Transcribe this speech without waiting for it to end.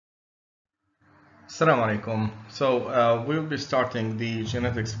Assalamu alaikum. We'll be starting the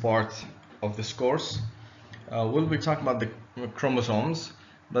genetics part of this course. We'll be talking about the chromosomes,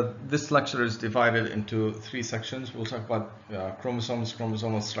 but this lecture is divided into three sections. We'll talk about chromosomes,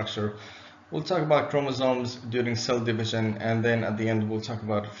 chromosomal structure. We'll talk about chromosomes during cell division, and then at the end we'll talk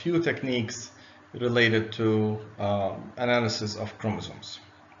about a few techniques related to analysis of chromosomes.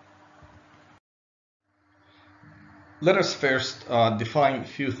 Let us first define a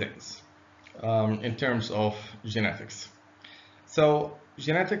few things in terms of genetics. So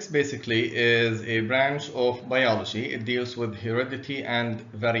genetics basically is a branch of biology. It deals with heredity and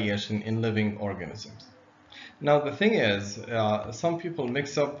variation in living organisms. Now the thing is, some people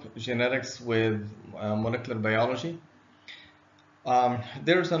mix up genetics with molecular biology.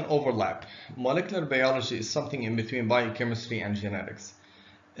 There's an overlap. Molecular biology is something in between biochemistry and genetics.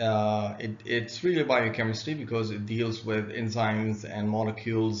 It's really biochemistry because it deals with enzymes and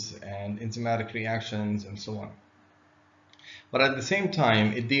molecules and enzymatic reactions and so on. But at the same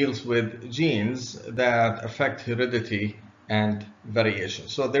time, it deals with genes that affect heredity and variation.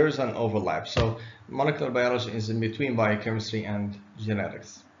 So there is an overlap. So molecular biology is in between biochemistry and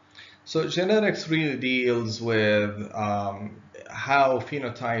genetics. So genetics really deals with how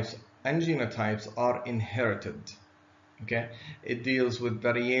phenotypes and genotypes are inherited. Okay, it deals with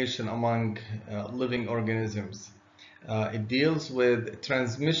variation among living organisms. It deals with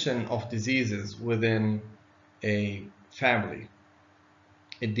transmission of diseases within a family.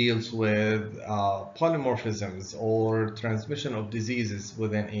 It deals with polymorphisms or transmission of diseases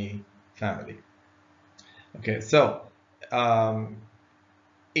within a family. Okay, so a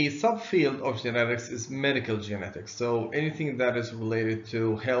subfield of genetics is medical genetics. So anything that is related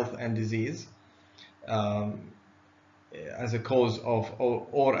to health and disease as a cause of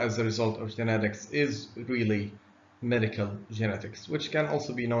or as a result of genetics is really medical genetics, which can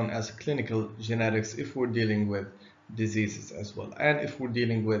also be known as clinical genetics if we're dealing with diseases as well, and if we're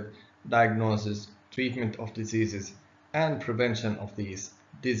dealing with diagnosis, treatment of diseases, and prevention of these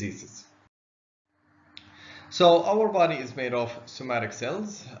diseases. So our body is made of somatic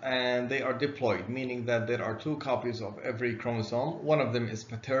cells, and they are diploid, meaning that there are two copies of every chromosome. One of them is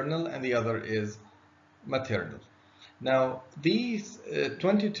paternal and the other is maternal. Now these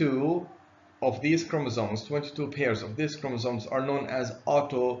 22 of these chromosomes, 22 pairs of these chromosomes are known as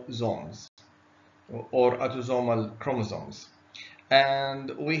autosomes or autosomal chromosomes.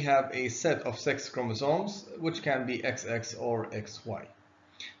 And we have a set of 6 chromosomes which can be XX or XY.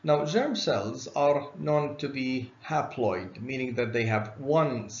 Now germ cells are known to be haploid, meaning that they have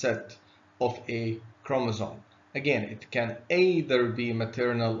one set of a chromosome. Again, it can either be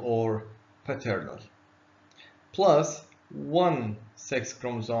maternal or paternal, plus one sex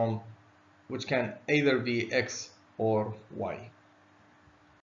chromosome which can either be X or Y.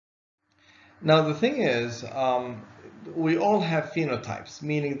 Now the thing is, we all have phenotypes,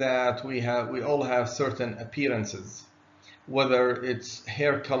 meaning that we all have certain appearances, whether it's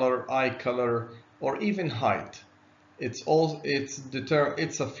hair color, eye color, or even height. It's a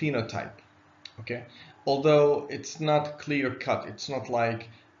phenotype. Okay, although it's not clear cut. It's not like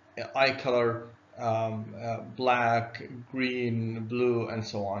eye color, black, green, blue, and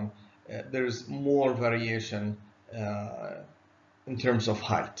so on. There's more variation in terms of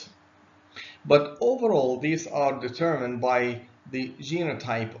height. But overall, these are determined by the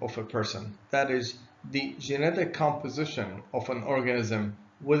genotype of a person. That is the genetic composition of an organism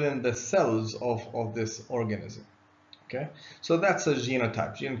within the cells of this organism. Okay, so that's a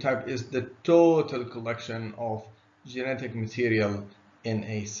genotype. Genotype is the total collection of genetic material in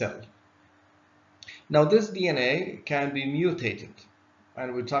a cell. Now this DNA can be mutated,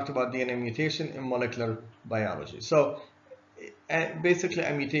 and we talked about DNA mutation in molecular biology. So basically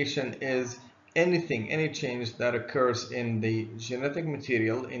a mutation is any change that occurs in the genetic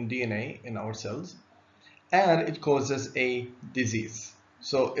material in DNA in our cells, and it causes a disease.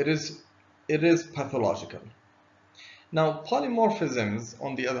 So it is pathological. Now polymorphisms,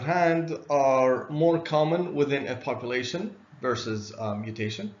 on the other hand, are more common within a population versus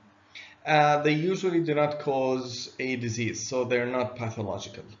mutation. They usually do not cause a disease, so they're not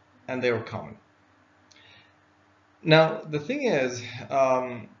pathological, and they're common. Now the thing is,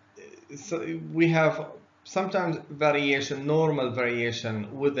 so we have sometimes variation, normal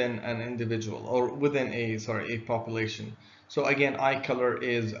variation within an individual or within a population. So again, eye color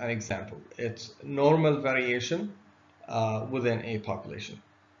is an example. It's normal variation within a population.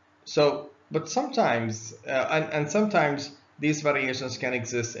 So, but sometimes, and sometimes these variations can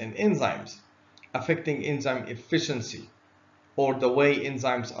exist in enzymes, affecting enzyme efficiency or the way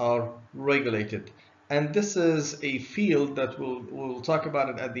enzymes are regulated. And this is a field that we'll talk about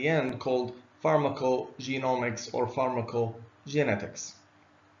it at the end, called pharmacogenomics or pharmacogenetics,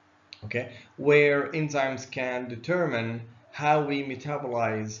 okay, where enzymes can determine how we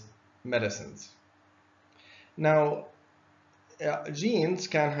metabolize medicines. Now, genes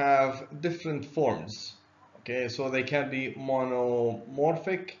can have different forms, okay, so they can be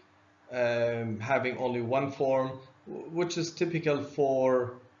monomorphic, having only one form, which is typical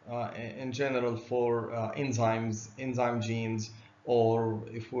for in general for enzyme genes, or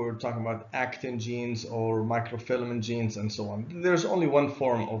if we're talking about actin genes or microfilament genes and so on. There's only one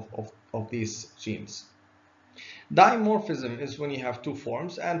form of these genes. Dimorphism is when you have two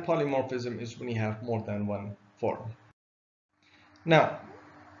forms, and polymorphism is when you have more than one form. Now,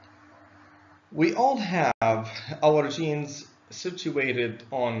 we all have our genes situated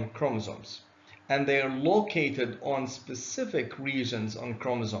on chromosomes, and they are located on specific regions on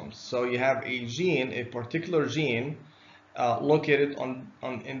chromosomes. So you have a gene, a particular gene, located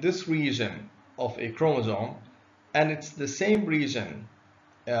in this region of a chromosome, and it's the same region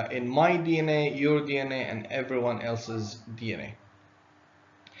in my DNA, your DNA, and everyone else's DNA.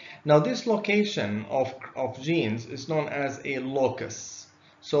 Now, this location of genes is known as a locus.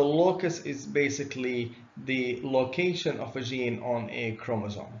 So locus is basically the location of a gene on a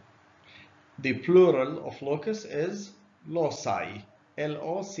chromosome. The plural of locus is loci,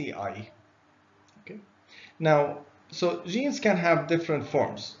 L-O-C-I. Okay. Now, so genes can have different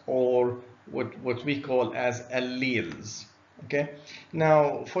forms, or what we call as alleles. Okay.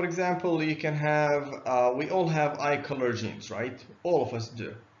 Now, for example, you can have, we all have eye color genes, right? All of us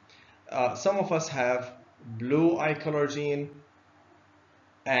do. Some of us have blue eye color gene,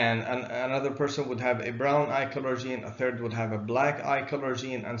 and another person would have a brown eye color gene, a third would have a black eye color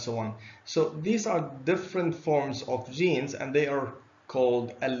gene, and so on. So these are different forms of genes, and they are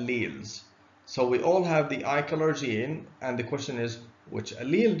called alleles. So we all have the eye color gene, and the question is, which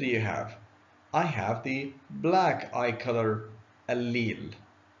allele do you have? I have the black eye color allele,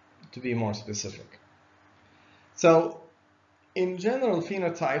 to be more specific. So in general,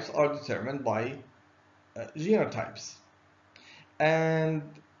 phenotypes are determined by genotypes. And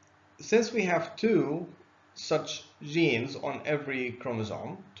since we have two such genes on every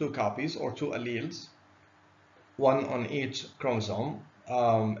chromosome, two copies or two alleles, one on each chromosome,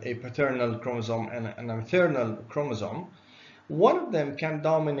 a paternal chromosome and a maternal chromosome, one of them can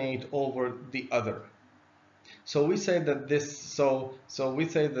dominate over the other. So we say that this we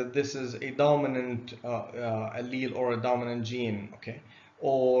say that this is a dominant allele or a dominant gene, okay,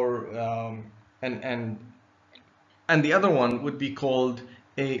 or and the other one would be called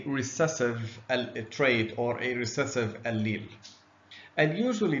a recessive trait or a recessive allele. And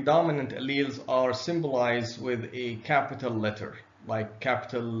usually dominant alleles are symbolized with a capital letter, like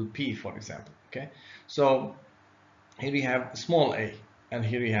capital P, for example. Okay, so here you have small a, and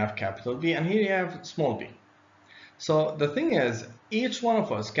here you have capital B, and here you have small b. So the thing is, each one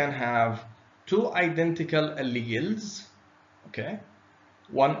of us can have two identical alleles, okay,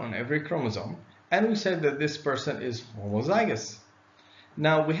 one on every chromosome, and we said that this person is homozygous.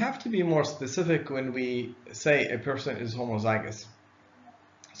 Now we have to be more specific when we say a person is homozygous.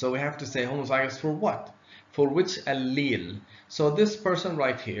 So we have to say homozygous for what? For which allele? So this person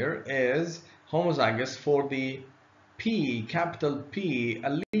right here is homozygous for the P, capital P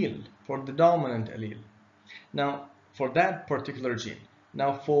allele, for the dominant allele. Now, for that particular gene.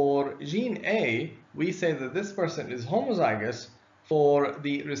 Now, for gene A, we say that this person is homozygous for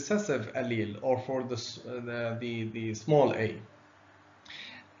the recessive allele, or for the small a.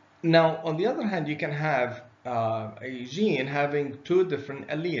 Now, on the other hand, you can have a gene having two different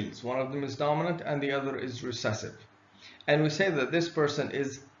alleles. One of them is dominant and the other is recessive. And we say that this person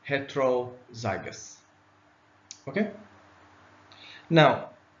is heterozygous. Okay? Now,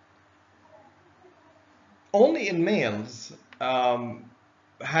 only in males,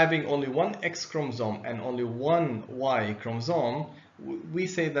 having only one X chromosome and only one Y chromosome, we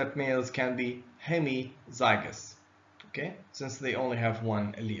say that males can be hemizygous, okay, since they only have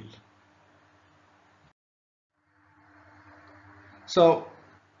one allele. So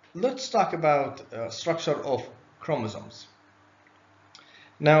let's talk about structure of chromosomes.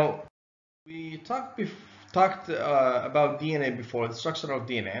 Now, we talked about DNA before, the structure of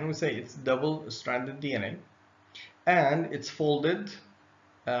DNA, and we say it's double-stranded DNA, and it's folded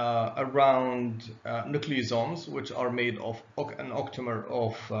around nucleosomes, which are made of an octamer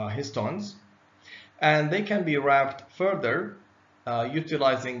of histones, and they can be wrapped further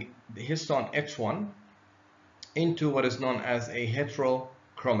utilizing the histone H1 into what is known as a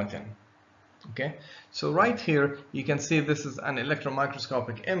heterochromatin. Okay, so right here you can see this is an electron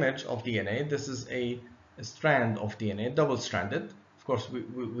microscopic image of DNA. This is a strand of DNA, double-stranded, Of course,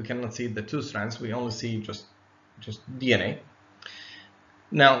 we cannot see the two strands. We only see just DNA.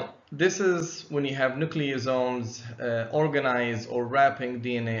 Now, this is when you have nucleosomes organized or wrapping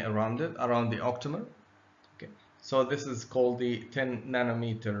DNA around it, around the octamer. Okay, so this is called the 10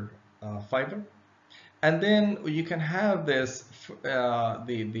 nanometer fiber. And then you can have this,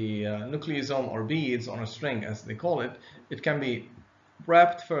 the nucleosome or beads on a string, as they call it. It can be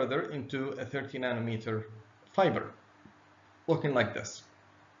wrapped further into a 30 nanometer fiber, looking like this.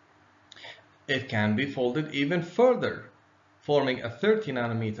 It can be folded even further, forming a 30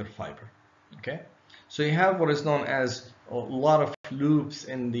 nanometer fiber. Okay, so you have what is known as a lot of loops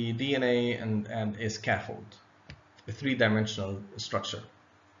in the DNA and a scaffold, a three-dimensional structure.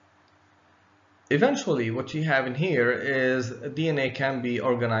 Eventually, what you have in here is DNA can be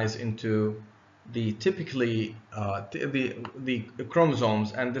organized into the typically the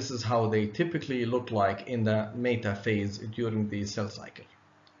chromosomes, and this is how they typically look like in the metaphase during the cell cycle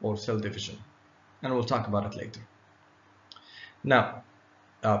or cell division, and we'll talk about it later. Now,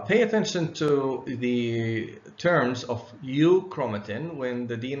 pay attention to the terms of euchromatin when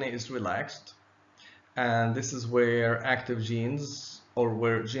the DNA is relaxed, and this is where active genes, or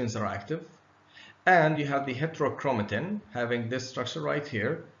where genes are active. And you have the heterochromatin, having this structure right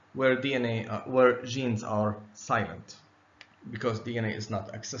here, where where genes are silent, because DNA is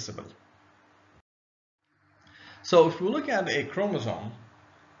not accessible. So if we look at a chromosome,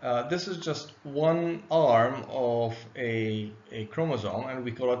 this is just one arm of a chromosome, and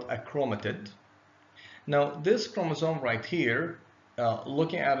we call it a chromatid. Now, this chromosome right here,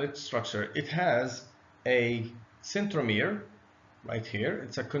 looking at its structure, it has a centromere right here.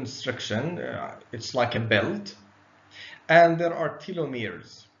 It's a constriction. It's like a belt. And there are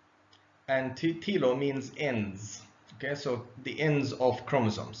telomeres. And telo means ends. Okay, so the ends of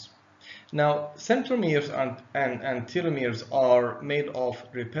chromosomes. Now, centromeres and telomeres are made of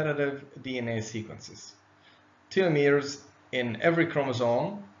repetitive DNA sequences. Telomeres in every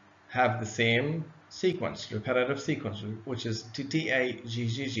chromosome have the same sequence, repetitive sequence, which is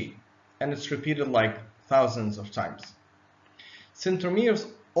TTAGGG, and it's repeated like thousands of times. Centromeres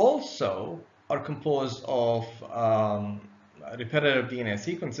also are composed of repetitive DNA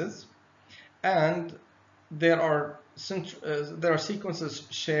sequences, and there are sequences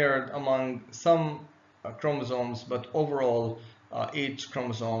shared among some chromosomes, but overall each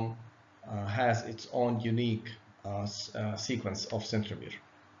chromosome has its own unique sequence of centromere.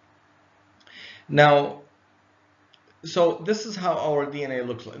 Now, so this is how our DNA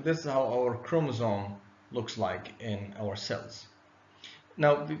looks like. This is how our chromosome looks like in our cells.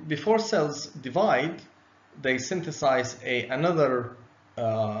 Now, before cells divide, they synthesize another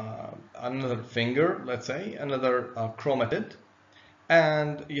finger, let's say, another chromatid,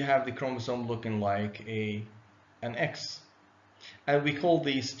 and you have the chromosome looking like an X. And we call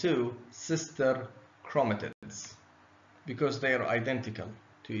these two sister chromatids because they are identical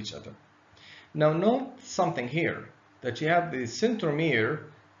to each other. Now, note something here, that you have the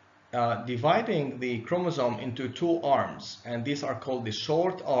centromere dividing the chromosome into two arms, and these are called the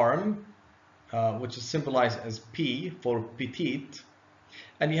short arm, which is symbolized as P for petite,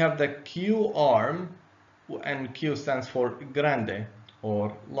 and you have the Q arm, and Q stands for grande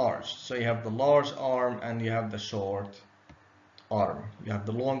or large. So you have the large arm and you have the short arm. You have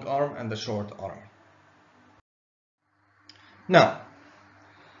the long arm and the short arm. Now,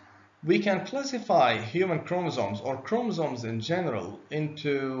 we can classify human chromosomes, or chromosomes in general,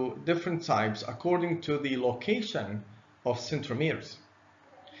 into different types according to the location of centromeres.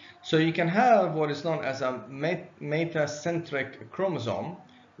 So you can have what is known as a metacentric chromosome,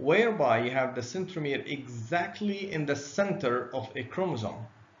 whereby you have the centromere exactly in the center of a chromosome.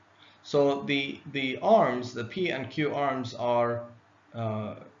 So the arms, the P and Q arms, are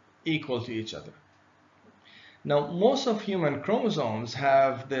equal to each other. Now, most of human chromosomes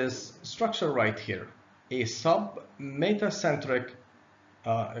have this structure right here, a sub-metacentric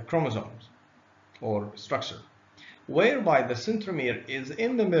chromosomes or structure, whereby the centromere is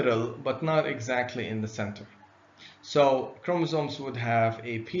in the middle but not exactly in the center. So chromosomes would have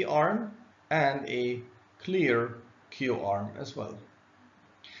a P arm and a clear Q arm as well.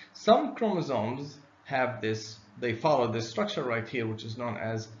 Some chromosomes have this, they follow this structure right here, which is known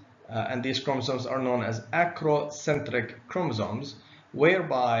as and these chromosomes are known as acrocentric chromosomes,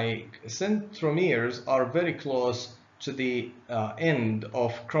 whereby centromeres are very close to the end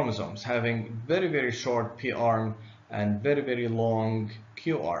of chromosomes, having very, very short P arm and very, very long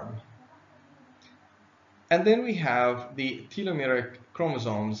Q arm. And then we have the telomeric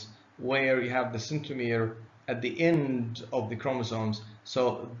chromosomes, where you have the centromere at the end of the chromosomes.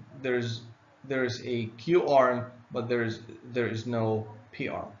 So there's a Q arm but there is no P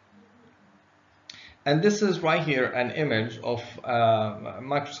arm. And this is right here an image of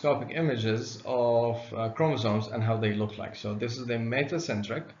microscopic images of chromosomes and how they look like. So this is the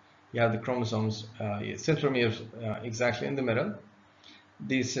metacentric. You have the chromosomes, centromeres exactly in the middle.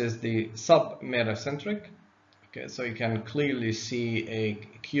 This is the submetacentric. Okay, so you can clearly see a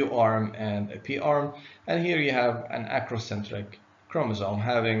Q arm and a P arm. And here you have an acrocentric chromosome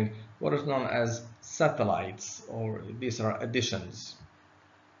having what is known as satellites, or these are additions.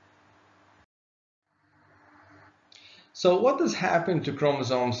 So what does happen to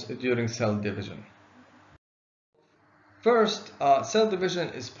chromosomes during cell division? First, cell division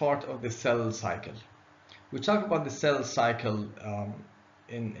is part of the cell cycle. We talked about the cell cycle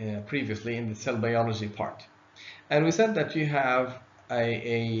previously in the cell biology part. And we said that you have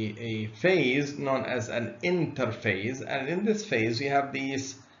a phase known as an interphase. And in this phase, you have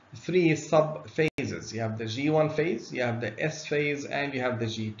these three sub-phases. You have the G1 phase, you have the S phase, and you have the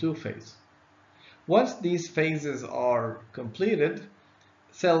G2 phase. Once these phases are completed,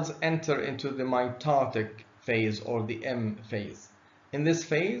 cells enter into the mitotic phase or the M phase. In this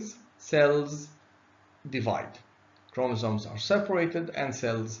phase, cells divide. Chromosomes are separated and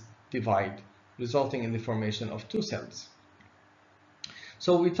cells divide, resulting in the formation of two cells.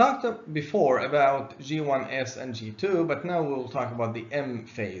 So we talked before about G1S and G2, but now we'll talk about the M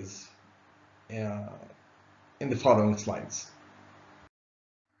phase in the following slides.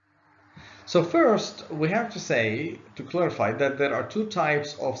 So first, we have to say, to clarify, that there are two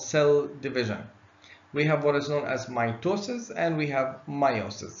types of cell division. We have what is known as mitosis and we have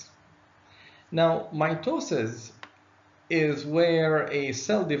meiosis. Now, mitosis is where a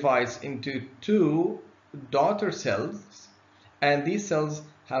cell divides into two daughter cells, and these cells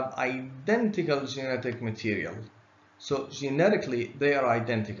have identical genetic material. So genetically, they are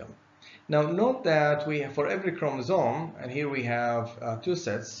identical. Now, note that we have, for every chromosome, and here we have two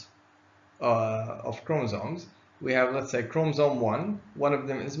sets of chromosomes. We have, let's say, chromosome 1 of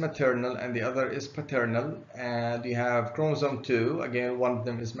them is maternal and the other is paternal, and you have chromosome 2, again one of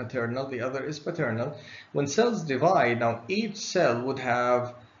them is maternal, the other is paternal. When cells divide, now each cell would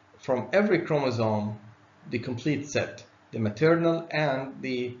have from every chromosome the complete set, the maternal and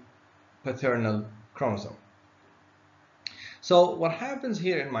the paternal chromosome. So what happens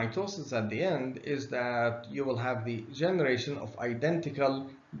here in mitosis at the end is that you will have the generation of identical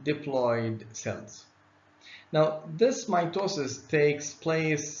diploid cells. Now, this mitosis takes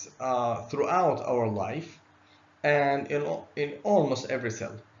place throughout our life and in almost every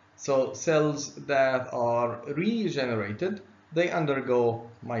cell. So cells that are regenerated, they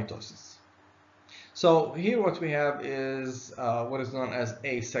undergo mitosis. So here what we have is what is known as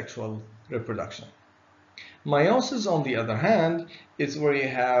asexual reproduction. Meiosis, on the other hand, is where you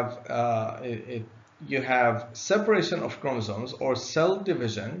have separation of chromosomes or cell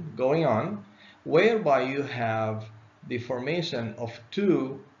division going on, whereby you have the formation of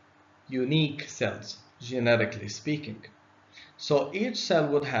two unique cells, genetically speaking. So each cell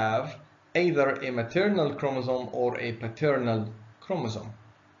would have either a maternal chromosome or a paternal chromosome.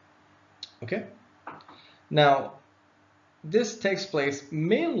 Okay? Now, this takes place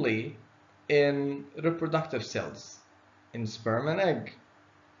mainly in reproductive cells, in sperm and egg.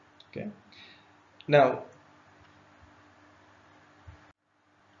 Okay? Now,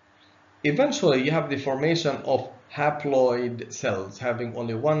 eventually you have the formation of haploid cells having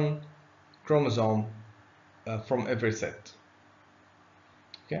only one chromosome from every set.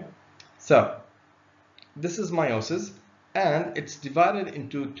 Okay? So, this is meiosis, and it's divided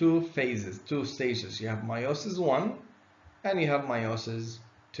into two phases, two stages. You have meiosis 1 and you have meiosis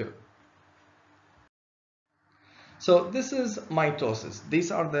 2. So this is mitosis.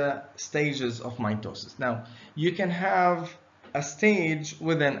 These are the stages of mitosis. Now, you can have a stage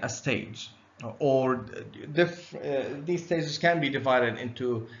within a stage, or these stages can be divided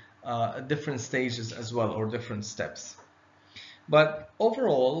into different stages as well, or different steps. But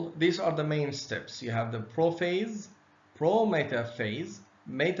overall, these are the main steps. You have the prophase, prometaphase,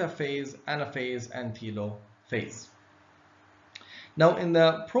 metaphase, anaphase, and telophase. Now, in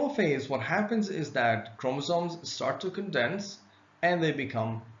the prophase, what happens is that chromosomes start to condense and they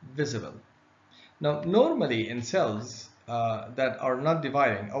become visible. Now, normally in cells that are not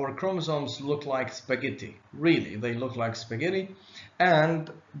dividing, our chromosomes look like spaghetti. Really, they look like spaghetti,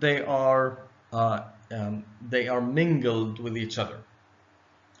 and they are mingled with each other.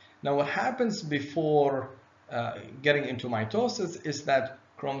 Now, what happens before getting into mitosis is that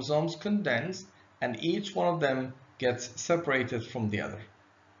chromosomes condense, and each one of them gets separated from the other.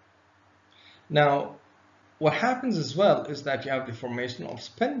 Now, What happens as well is that you have the formation of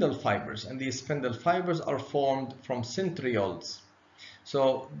spindle fibers, and these spindle fibers are formed from centrioles.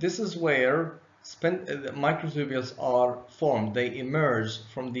 So this is where microtubules are formed. They emerge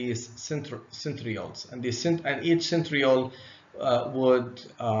from these centrioles, and each centriole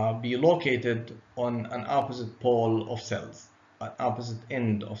would be located on an opposite pole of cells, an opposite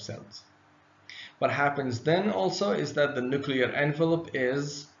end of cells. What happens then also is that the nuclear envelope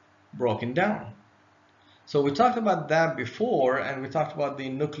is broken down. So we talked about that before, and we talked about the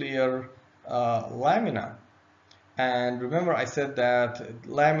nuclear lamina. And remember, I said that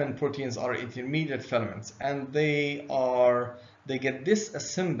lamin proteins are intermediate filaments, and they get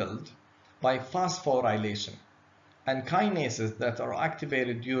disassembled by phosphorylation. And kinases that are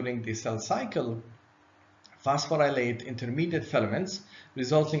activated during the cell cycle phosphorylate intermediate filaments,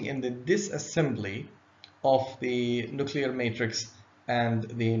 resulting in the disassembly of the nuclear matrix and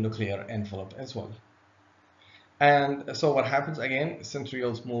the nuclear envelope as well. And so what happens again,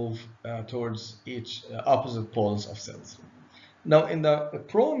 centrioles move towards each opposite poles of cells. Now in the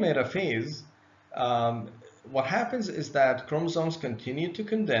pro-metaphase, what happens is that chromosomes continue to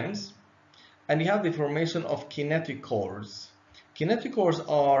condense, and you have the formation of kinetochores. Kinetochores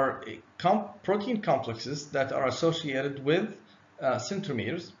are protein complexes that are associated with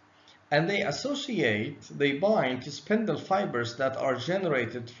centromeres, and they bind to spindle fibers that are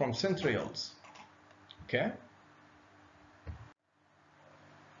generated from centrioles. Okay?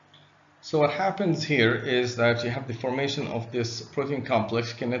 So what happens here is that you have the formation of this protein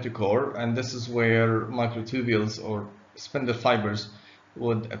complex, kinetochore, and this is where microtubules or spindle fibers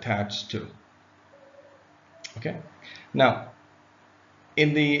would attach to. Okay. Now,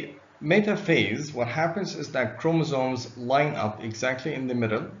 in the metaphase, what happens is that chromosomes line up exactly in the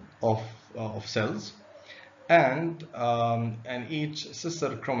middle of cells, and each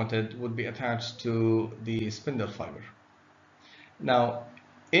sister chromatid would be attached to the spindle fiber. Now,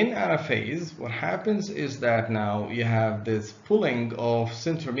 in anaphase, what happens is that now you have this pulling of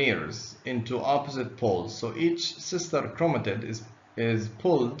centromeres into opposite poles. So each sister chromatid is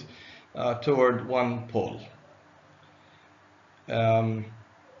pulled toward one pole.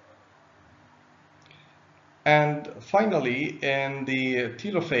 And finally, in the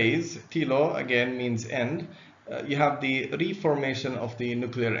telophase, telo again means end, you have the reformation of the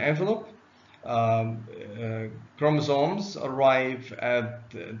nuclear envelope. Chromosomes arrive at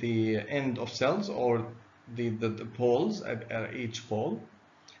the end of cells, or the poles at each pole,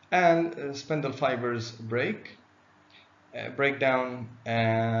 and spindle fibers break down,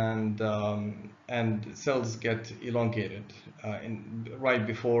 and cells get elongated right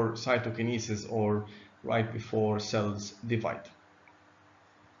before cytokinesis, or right before cells divide.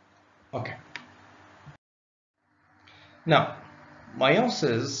 Okay. Now,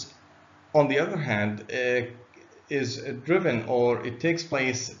 meiosis, on the other hand, is driven, or it takes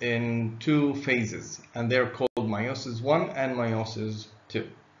place in two phases, and they're called meiosis 1 and meiosis 2.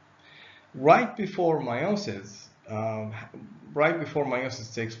 Right before meiosis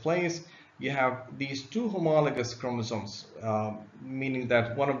takes place, you have these two homologous chromosomes, meaning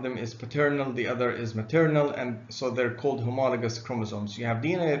that one of them is paternal, the other is maternal, and so they're called homologous chromosomes. You have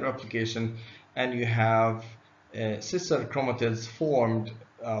DNA replication, and you have sister chromatids formed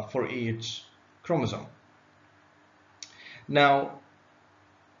for each chromosome. Now,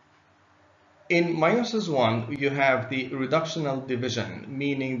 in meiosis 1, you have the reductional division,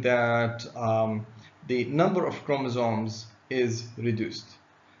 meaning that the number of chromosomes is reduced.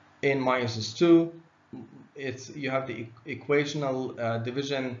 In meiosis 2, you have the equational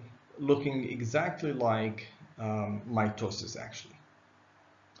division, looking exactly like mitosis actually.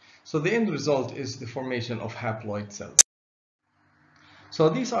 So the end result is the formation of haploid cells. So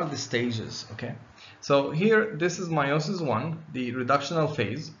these are the stages, okay? So here, this is meiosis 1, the reductional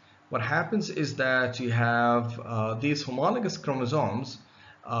phase. What happens is that you have these homologous chromosomes.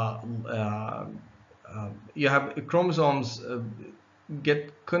 You have chromosomes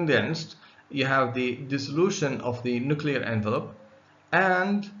get condensed. You have the dissolution of the nuclear envelope,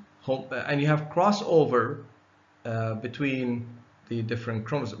 and you have crossover between the different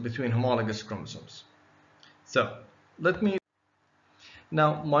chromosomes, between homologous chromosomes. So let me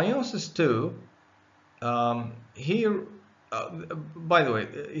now meiosis 2. Here, by the way,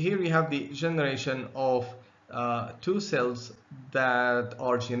 here you have the generation of two cells that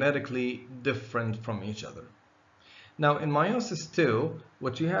are genetically different from each other. Now in meiosis 2,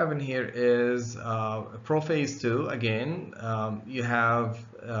 what you have in here is prophase 2. Again, you have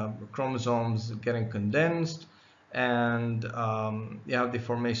chromosomes getting condensed, and you have the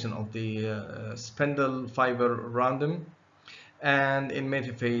formation of the spindle fiber around them. And in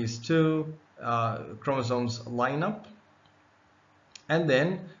metaphase 2, chromosomes line up, and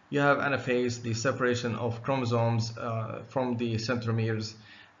then you have anaphase, the separation of chromosomes from the centromeres,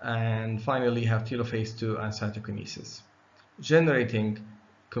 and finally have telophase 2 and cytokinesis, generating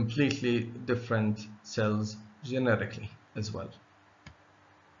completely different cells generically as well.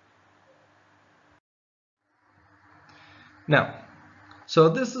 Now, so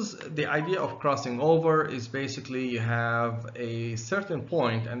this is the idea of crossing over. Is basically you have a certain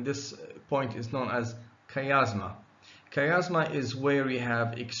point, and this point is known as chiasma. Chiasma is where you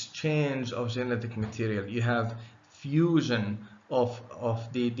have exchange of genetic material. You have fusion of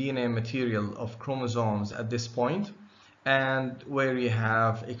the DNA material of chromosomes at this point, and where you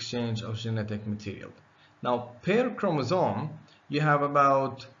have exchange of genetic material. Now, per chromosome, you have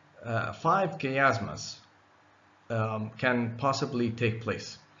about 5 chiasmas can possibly take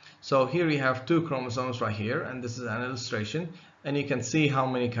place. So here we have 2 chromosomes right here, and this is an illustration, and you can see how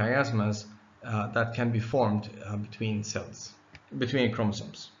many chiasmas that can be formed between cells, between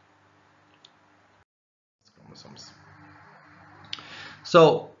chromosomes.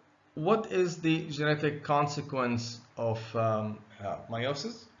 So what is the genetic consequence of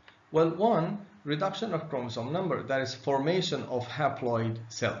meiosis? Well, one, reduction of chromosome number, that is formation of haploid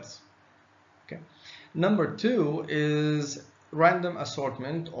cells. Okay. Number 2 is random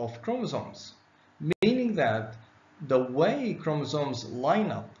assortment of chromosomes, meaning that the way chromosomes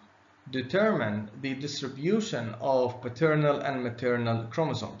line up determine the distribution of paternal and maternal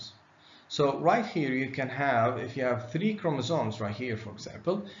chromosomes. So right here you can have, if you have 3 chromosomes right here, for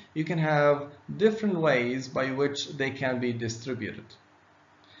example, you can have different ways by which they can be distributed.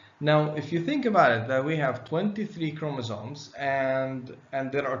 Now, if you think about it, that we have 23 chromosomes, and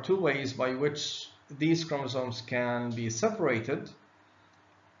there are 2 ways by which these chromosomes can be separated.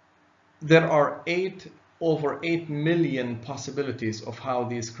 There are over 8 million possibilities of how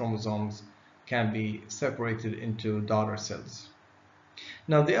these chromosomes can be separated into daughter cells.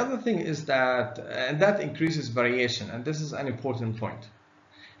 Now, the other thing is that, and that increases variation, and this is an important point.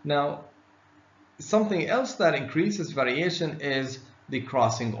 Now, something else that increases variation is the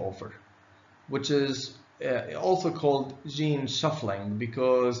crossing over, which is also called gene shuffling,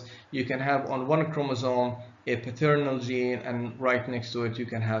 because you can have on one chromosome a paternal gene, and right next to it you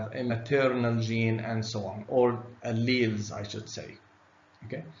can have a maternal gene, and so on, or alleles, I should say.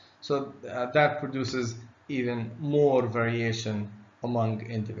 Okay, so that produces even more variation among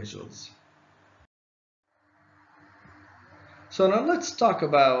individuals. So now let's talk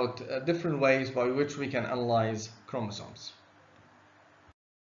about different ways by which we can analyze chromosomes.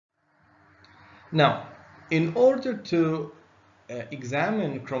 Now, in order to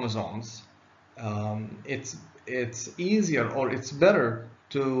examine chromosomes, it's easier, or it's better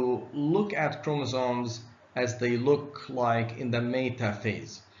to look at chromosomes as they look like in the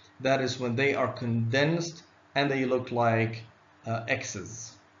metaphase. That is when they are condensed and they look like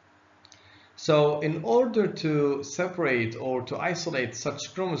X's. So in order to separate or to isolate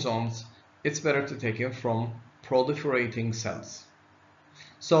such chromosomes, it's better to take them from proliferating cells.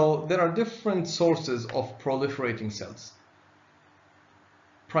 So there are different sources of proliferating cells.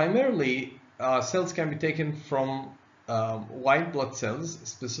 Primarily, cells can be taken from white blood cells,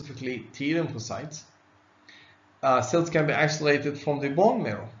 specifically T lymphocytes. Cells can be isolated from the bone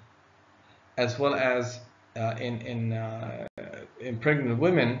marrow, as well as in pregnant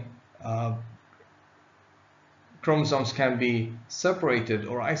women, chromosomes can be separated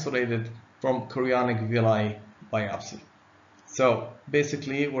or isolated from chorionic villi biopsy. So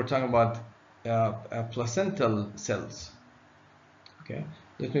basically, we're talking about placental cells. Okay,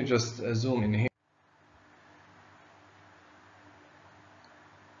 let me just zoom in here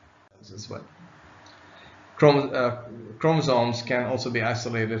as well. Chromosomes can also be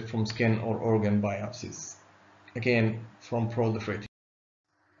isolated from skin or organ biopsies, again from proliferating.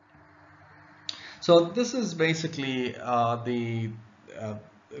 So this is basically the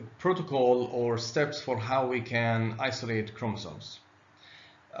protocol or steps for how we can isolate chromosomes.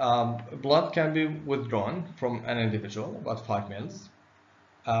 Blood can be withdrawn from an individual, about 5 mils.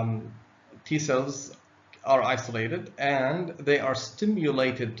 T cells are isolated, and they are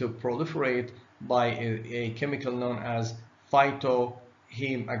stimulated to proliferate by a chemical known as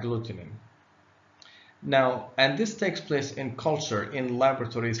phytohemagglutinin. Now, and this takes place in culture in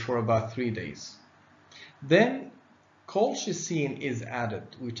laboratories for about 3 days. Then colchicine is added.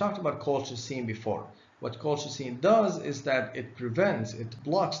 We talked about colchicine before. What colchicine does is that it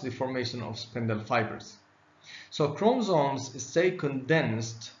blocks the formation of spindle fibers. So chromosomes stay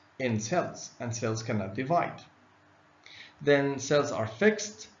condensed in cells, and cells cannot divide. Then cells are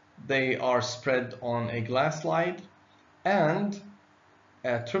fixed, they are spread on a glass slide, and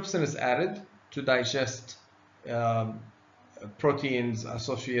trypsin is added to digest um, proteins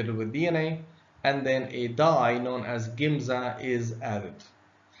associated with DNA, and then a dye known as gimza is added.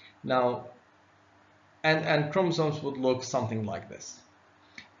 Now, and chromosomes would look something like this.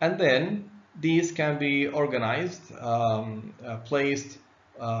 And then these can be organized, placed,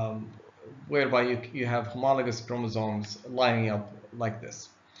 um, whereby you have homologous chromosomes lining up like this.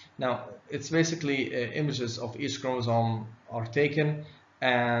 Now, it's basically images of each chromosome are taken,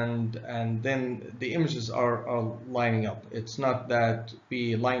 and then the images are lining up. It's not that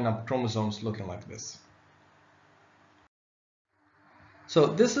we line up chromosomes looking like this. So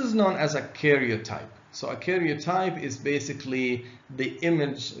this is known as a karyotype. So a karyotype is basically the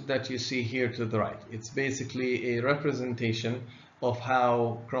image that you see here to the right. It's basically a representation of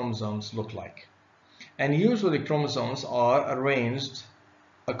how chromosomes look like. And usually chromosomes are arranged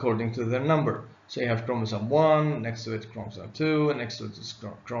according to their number. So you have chromosome 1, next to it chromosome 2, and next to it is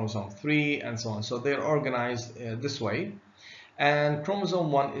chromosome 3, and so on. So they're organized this way. And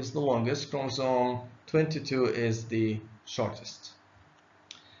chromosome 1 is the longest, chromosome 22 is the shortest.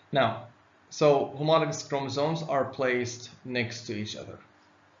 Now, so homologous chromosomes are placed next to each other.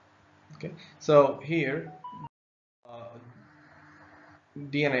 Okay, so here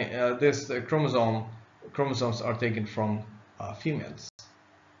DNA, chromosomes are taken from females,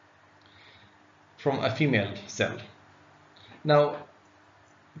 from a female cell. Now,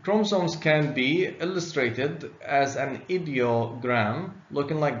 chromosomes can be illustrated as an ideogram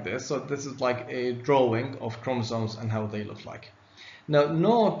looking like this. So this is like a drawing of chromosomes and how they look like. Now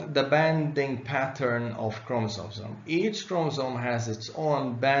note the banding pattern of chromosomes. Each chromosome has its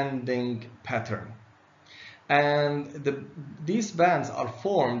own banding pattern. And these bands are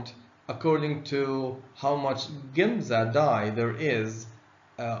formed according to how much gimza dye there is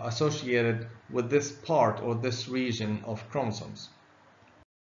associated with this part or this region of chromosomes.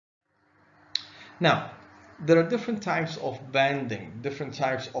 Now, there are different types of banding, different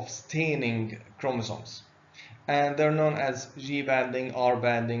types of staining chromosomes. And they're known as G banding, R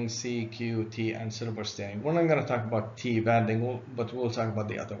banding, C, Q, T, and silver staining. We're not going to talk about T banding, but we'll talk about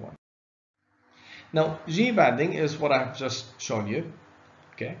the other one. Now, G banding is what I've just shown you.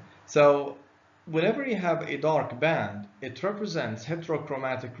 Okay, so whenever you have a dark band, it represents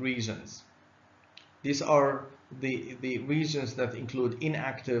heterochromatic regions. These are the regions that include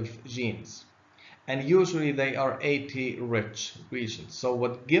inactive genes. And usually they are AT-rich regions. So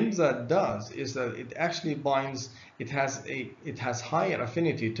what gimza does is that it actually binds, it has higher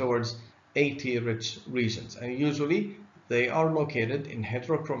affinity towards AT-rich regions, and usually they are located in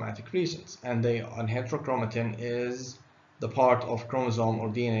heterochromatic regions, and heterochromatin is the part of chromosome or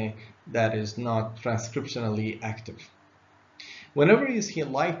DNA that is not transcriptionally active. Whenever you see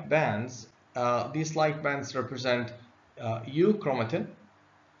light bands, these light bands represent euchromatin.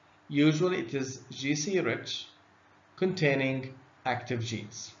 Usually it is GC-rich, containing active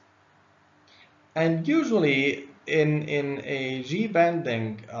genes. And usually in a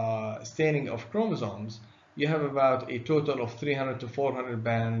G-banding staining of chromosomes, you have about a total of 300 to 400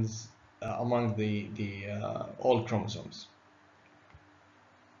 bands among all chromosomes.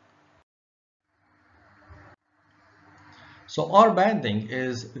 So R banding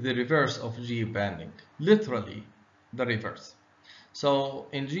is the reverse of G banding, literally the reverse. So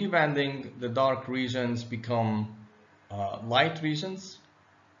in G banding, the dark regions become light regions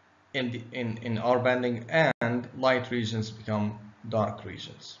in R banding, and light regions become dark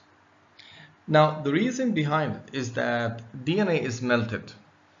regions. Now, the reason behind it is that DNA is melted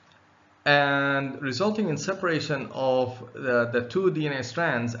and resulting in separation of the two DNA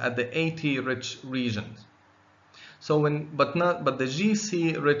strands at the AT-rich regions. So but the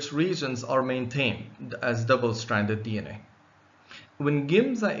GC-rich regions are maintained as double-stranded DNA. When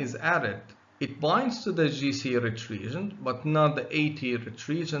gimza is added, it binds to the GC-rich region, but not the AT-rich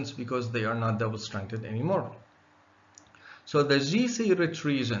regions because they are not double-stranded anymore. So the GC-rich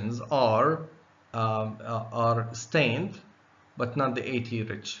regions are stained, but not the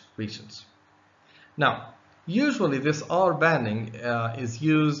AT-rich regions. Now, usually this R banding is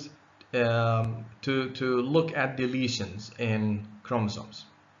used to look at deletions in chromosomes.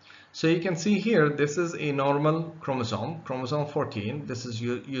 So you can see here, this is a normal chromosome, chromosome 14. This is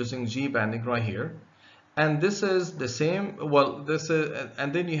using G banding right here. And this is the same, well, this is,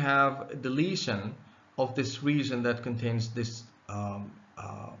 and then you have deletion of this region that contains this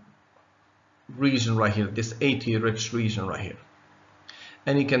region right here, this AT-rich region right here.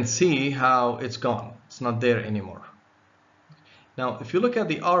 And you can see how it's gone. It's not there anymore. Now, if you look at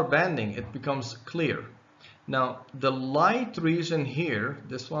the R banding, it becomes clear. Now, the light region here,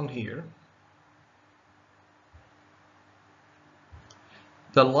 this one here,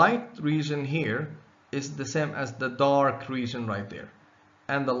 The light region here is the same as the dark region right there.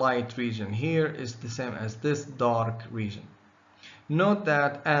 And the light region here is the same as this dark region. Note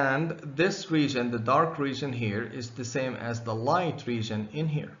that, and this region, the dark region here, is the same as the light region in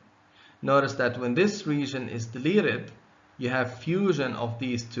here. Notice that when this region is deleted, you have fusion of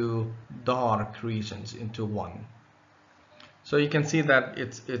these two dark regions into one. So you can see that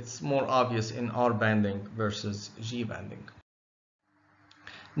it's more obvious in R banding versus G banding.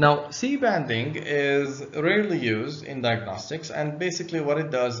 Now, C banding is rarely used in diagnostics, and basically what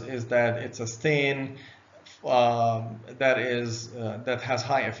it does is that it's a stain that has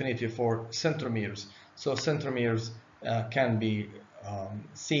high affinity for centromeres. So centromeres can be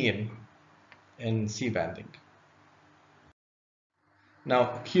seen in C banding.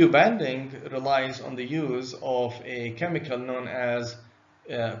 Now, Q banding relies on the use of a chemical known as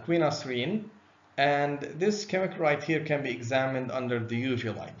quinaserine, and this chemical right here can be examined under the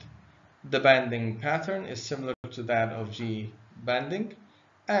UV light. The banding pattern is similar to that of G banding,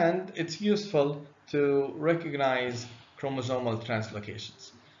 and it's useful to recognize chromosomal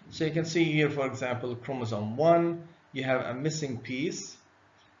translocations. So you can see here, for example, chromosome 1, you have a missing piece,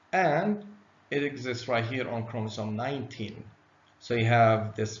 and it exists right here on chromosome 19. So you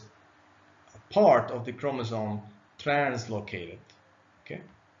have this part of the chromosome translocated. Okay.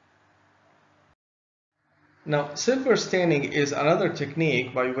 Now, silver staining is another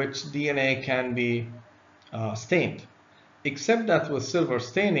technique by which DNA can be stained. Except that with silver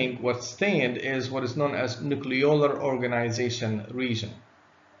staining, what's stained is what is known as nucleolar organization region.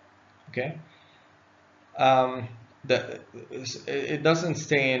 Okay. It doesn't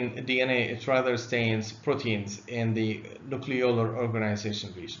stain DNA, it rather stains proteins in the nucleolar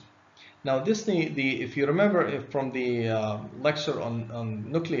organization region. Now, if you remember from the lecture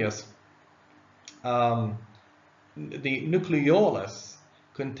on nucleus, the nucleolus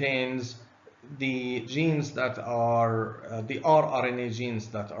contains the genes that are the rRNA genes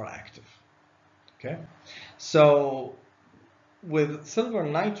that are active. Okay, so with silver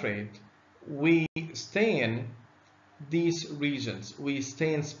nitrate, we stain these regions. We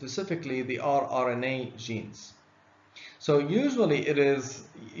stain specifically the rRNA genes. So usually it is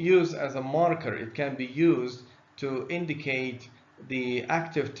used as a marker. It can be used to indicate the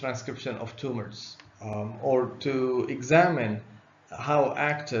active transcription of tumors, or to examine how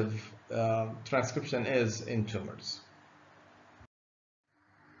active transcription is in tumors.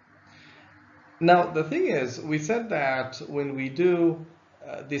 Now, the thing is, we said that when we do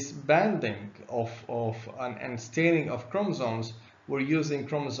this banding and staining of chromosomes, we're using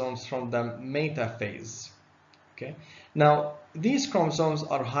chromosomes from the metaphase. Okay. Now, these chromosomes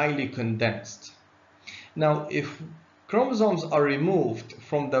are highly condensed. Now, if chromosomes are removed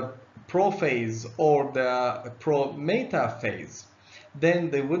from the prophase or the pro-metaphase, then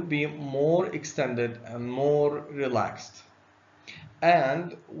they would be more extended and more relaxed.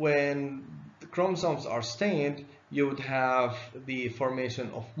 And when the chromosomes are stained, you would have the formation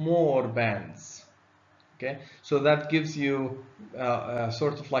of more bands. Okay, so that gives you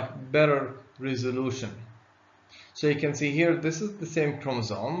sort of like better resolution. So you can see here, this is the same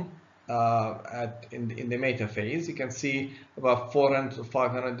chromosome in the metaphase. You can see about 400 to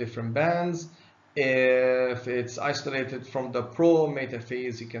 500 different bands. If it's isolated from the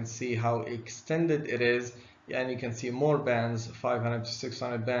pro-metaphase, you can see how extended it is, and you can see more bands, 500 to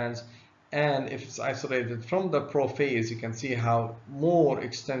 600 bands. And if it's isolated from the prophase, you can see how more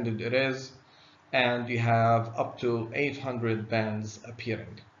extended it is, and you have up to 800 bands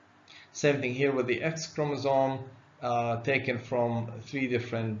appearing. Same thing here with the X chromosome, taken from 3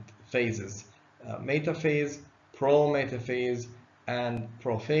 different phases: metaphase, pro-metaphase, and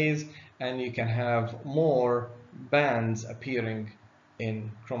prophase, and you can have more bands appearing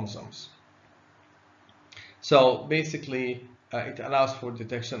in chromosomes. So basically, it allows for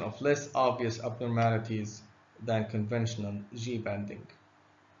detection of less obvious abnormalities than conventional G banding.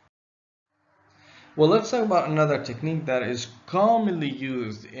 Well, let's talk about another technique that is commonly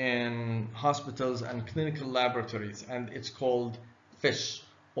used in hospitals and clinical laboratories, and it's called FISH,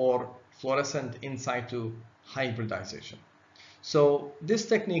 or fluorescent in situ hybridization. So this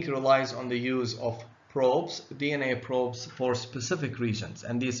technique relies on the use of probes, DNA probes for specific regions,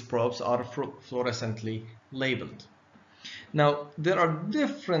 and these probes are fluorescently labeled. Now, there are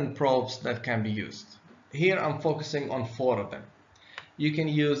different probes that can be used. Here I'm focusing on 4 of them. You can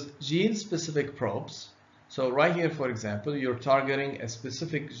use gene-specific probes. So right here, for example, you're targeting a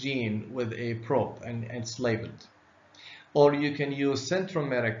specific gene with a probe and it's labeled. Or you can use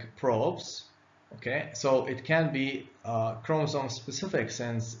centromeric probes, Okay, so it can be chromosome specific,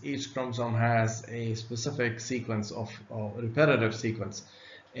 since each chromosome has a specific sequence of repetitive sequence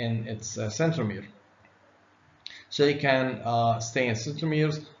in its centromere. So you can stain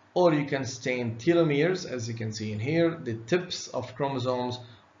centromeres, or you can stain telomeres, as you can see in here, the tips of chromosomes,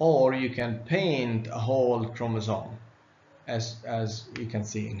 or you can paint a whole chromosome, as you can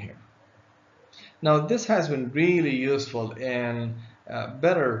see in here. Now, this has been really useful in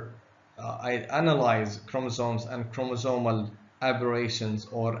better analyze chromosomes and chromosomal aberrations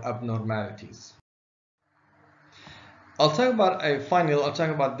or abnormalities. Finally, I'll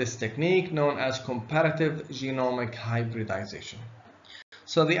talk about this technique known as comparative genomic hybridization.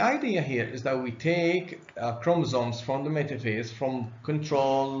 So the idea here is that we take chromosomes from the metaphase, from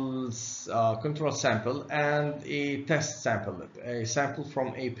control sample and a test sample, a sample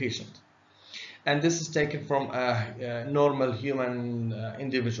from a patient. And this is taken from a normal human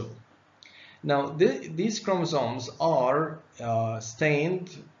individual. Now, these chromosomes are stained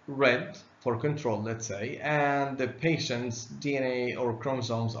red for control, let's say, and the patient's DNA or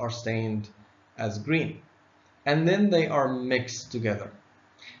chromosomes are stained as green. And then they are mixed together.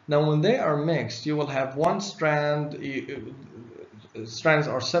 Now, when they are mixed, you will have one strand, strands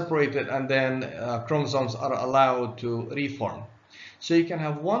are separated, and then chromosomes are allowed to reform. So you can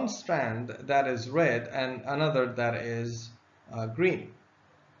have one strand that is red and another that is green.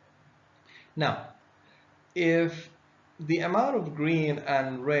 Now, if the amount of green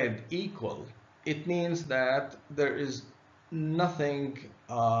and red equal, it means that there is nothing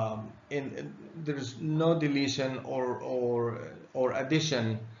there is no deletion or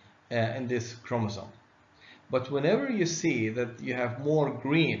addition in this chromosome. But whenever you see that you have more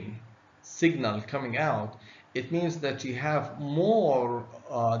green signal coming out, it means that you have more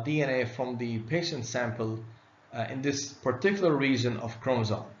DNA from the patient sample in this particular region of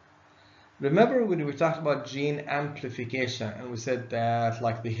chromosome. Remember when we talked about gene amplification, and we said that,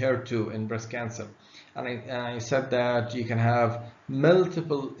 like the HER2 in breast cancer, and I said that you can have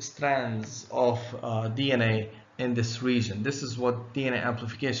multiple strands of DNA in this region. This is what DNA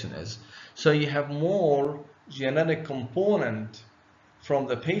amplification is. So you have more genetic component from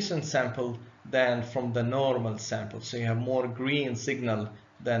the patient sample than from the normal sample. So you have more green signal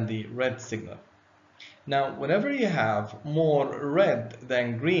than the red signal. Now, whenever you have more red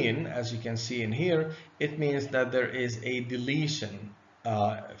than green, as you can see in here, it means that there is a deletion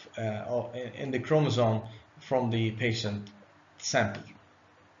in the chromosome from the patient sample.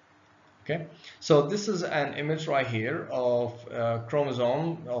 Okay, so this is an image right here of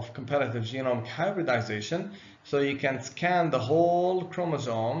chromosome of comparative genomic hybridization. So you can scan the whole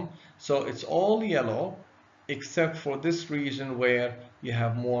chromosome. So it's all yellow, except for this region where you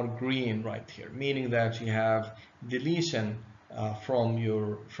have more green right here, meaning that you have deletion from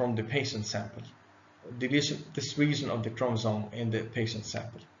the patient sample. Deletion, this region of the chromosome in the patient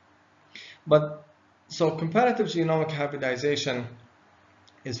sample. But so comparative genomic hybridization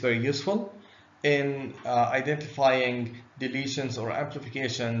is very useful in identifying deletions or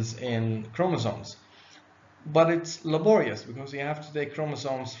amplifications in chromosomes. But it's laborious because you have to take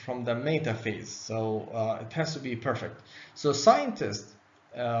chromosomes from the metaphase, so it has to be perfect. So scientists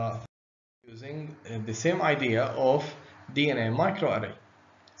using the same idea of DNA microarray.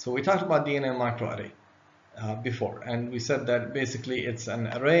 So we talked about DNA microarray before, and we said that basically it's an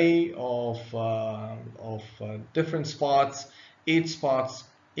array of different spots. Each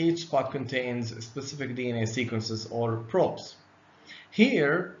spot contains specific DNA sequences or probes.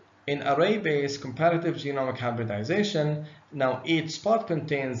 Here, in array-based comparative genomic hybridization, now each spot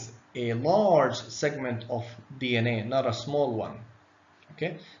contains a large segment of DNA, not a small one.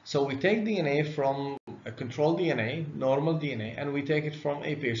 Okay, so we take DNA from a control DNA, normal DNA, and we take it from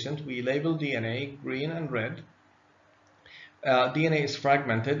a patient. We label DNA green and red. DNA is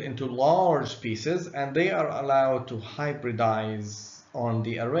fragmented into large pieces, and they are allowed to hybridize on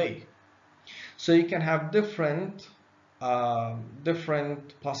the array. So you can have different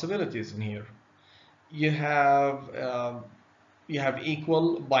possibilities in here. You have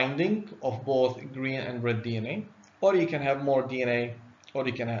equal binding of both green and red DNA, or you can have more DNA, or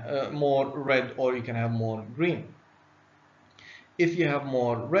you can have more red, or you can have more green. If you have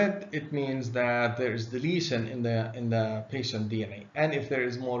more red, it means that there is deletion in the patient DNA, and if there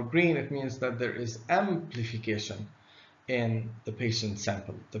is more green, it means that there is amplification in the patient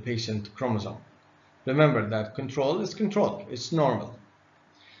sample, the patient chromosome. Remember that control is control, it's normal.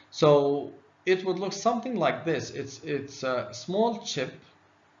 So it would look something like this. It's a small chip,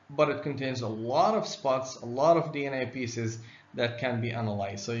 but it contains a lot of spots, a lot of DNA pieces that can be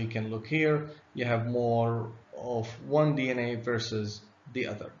analyzed. So you can look here, you have more of one DNA versus the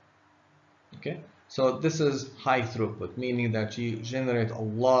other. Okay, so this is high throughput, meaning that you generate a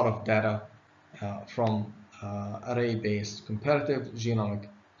lot of data from array-based comparative genomic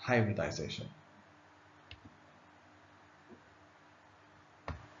hybridization.